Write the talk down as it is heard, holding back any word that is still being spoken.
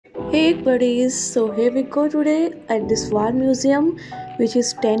Hey buddies, so here we go today at this war museum which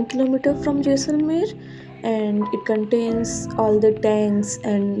is 10 kilometers from Jaisalmer, and it contains all the tanks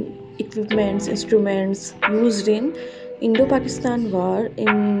and equipments, instruments used in Indo-Pakistan war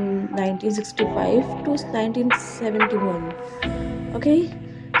in 1965 to 1971. Okay,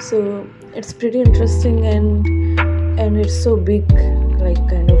 so it's pretty interesting and it's so big, like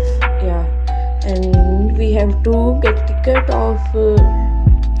kind of, yeah. And we have to get a ticket of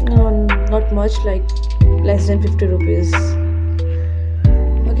not much, like less than 50 rupees.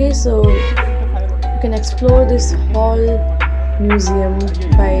 Okay, so you can explore this whole museum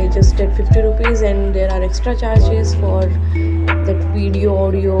by just at 50 rupees, and there are extra charges for that video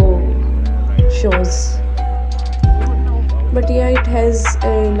audio shows. But yeah, it has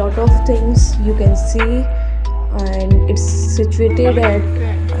a lot of things you can see, and it's situated at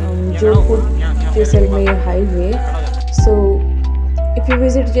Jodhpur Jaisalmer highway. So if you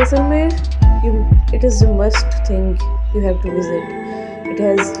visit Jaisalmer, it is a must thing you have to visit. It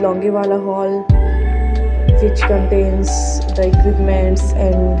has Longewala Hall, which contains the equipments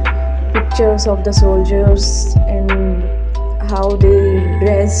and pictures of the soldiers and how they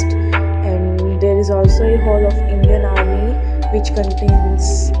dressed. And there is also a hall of Indian Army, which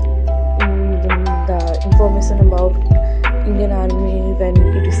contains the information about Indian Army, when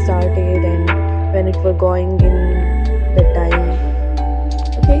it started and when it were going in that time.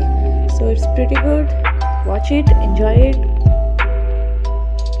 Okay, so it's pretty good. Watch it, enjoy it.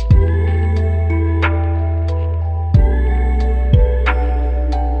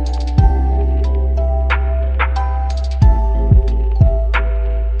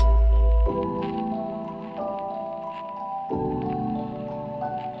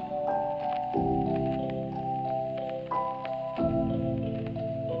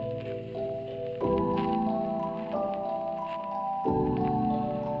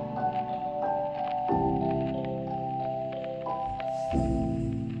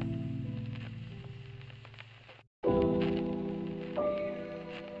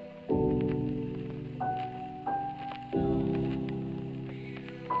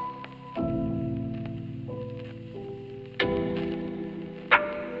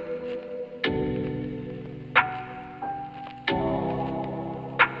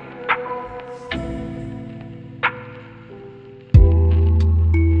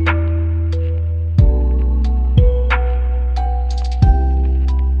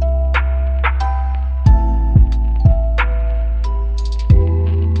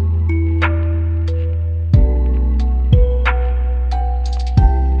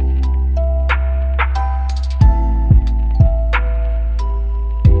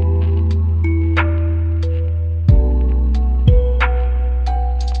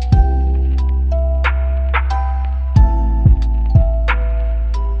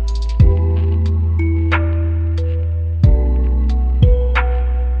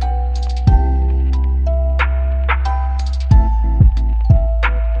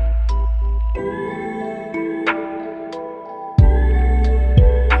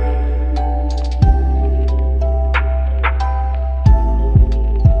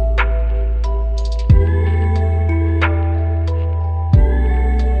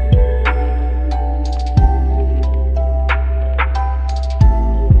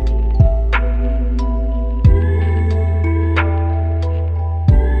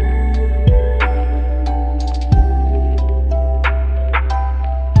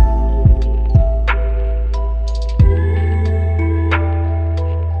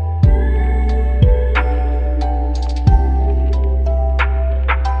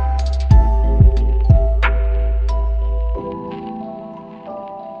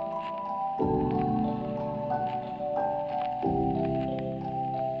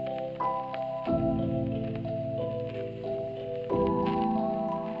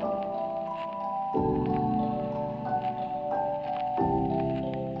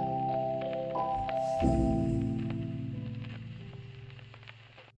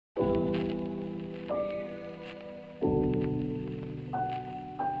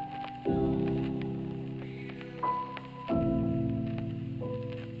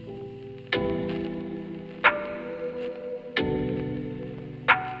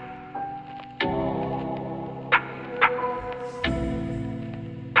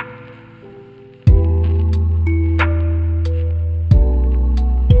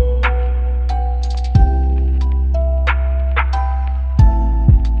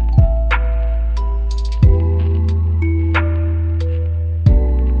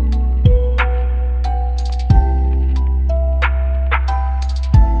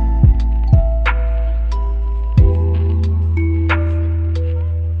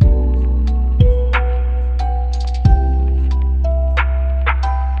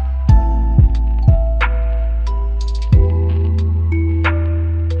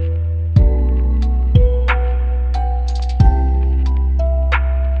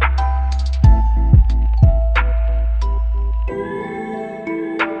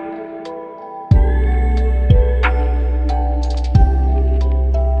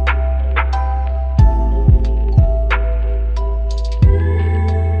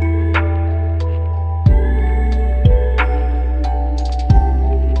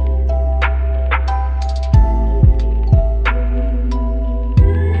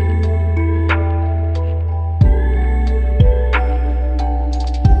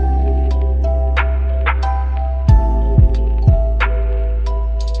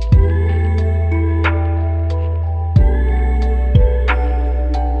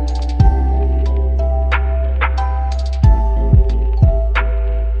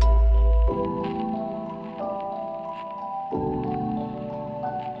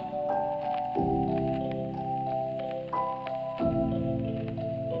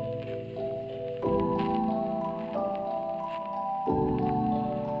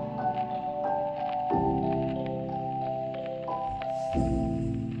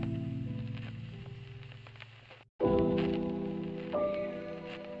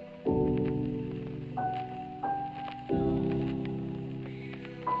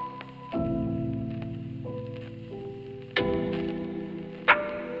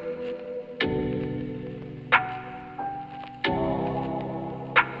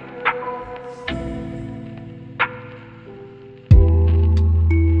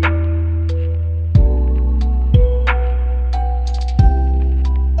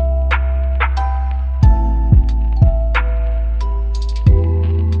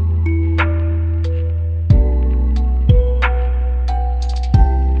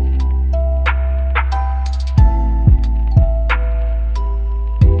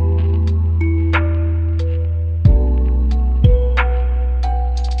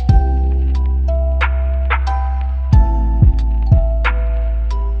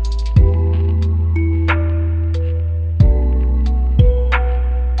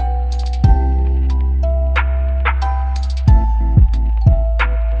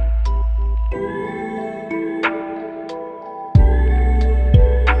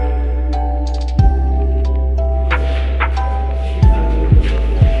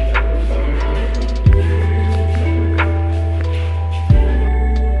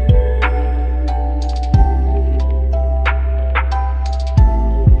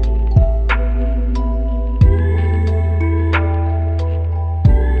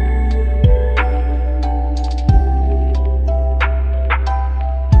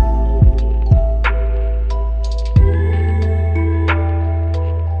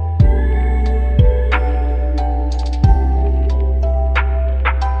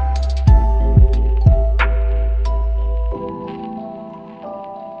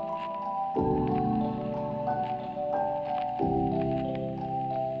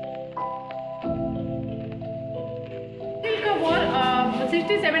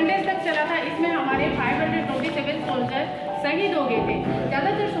 67 days तक चला था। इसमें हमारे 527 soldier शहीद हो गए थे।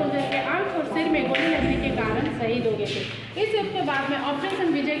 ज़्यादातर सोल्जर के आंख और सिर में गोली लगने के कारण शहीद हो गए थे। इस युद्ध के बाद में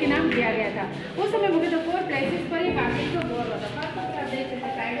ऑपरेशन विजय के नाम दिया गया था। उस समय मुझे तो 4 प्लेसेस पर एक आर्टिस्ट को दौर होता था। आप देख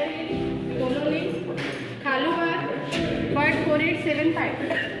सकते टाइगर हिल, टोलोली, खालूबाग, बर्ड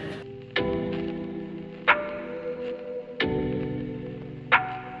 4875।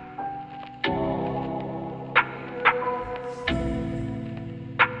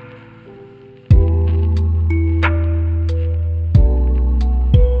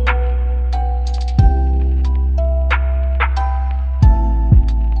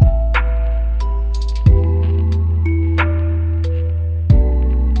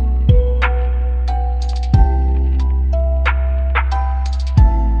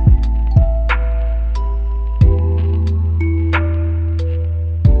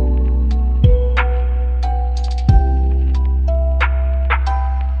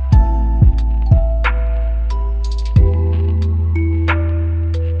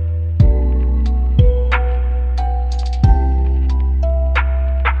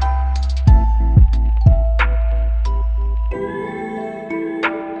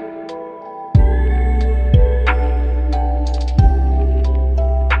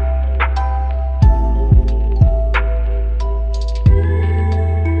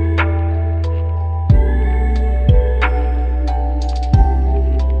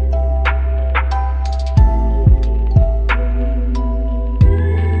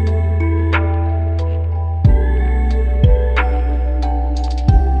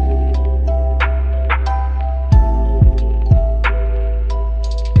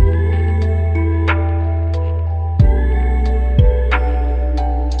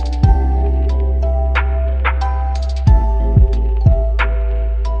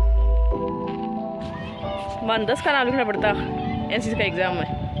 मान 10 का नाम लिखना पड़ता एनसीसी का एग्ज़ाम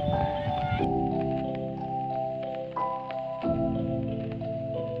में।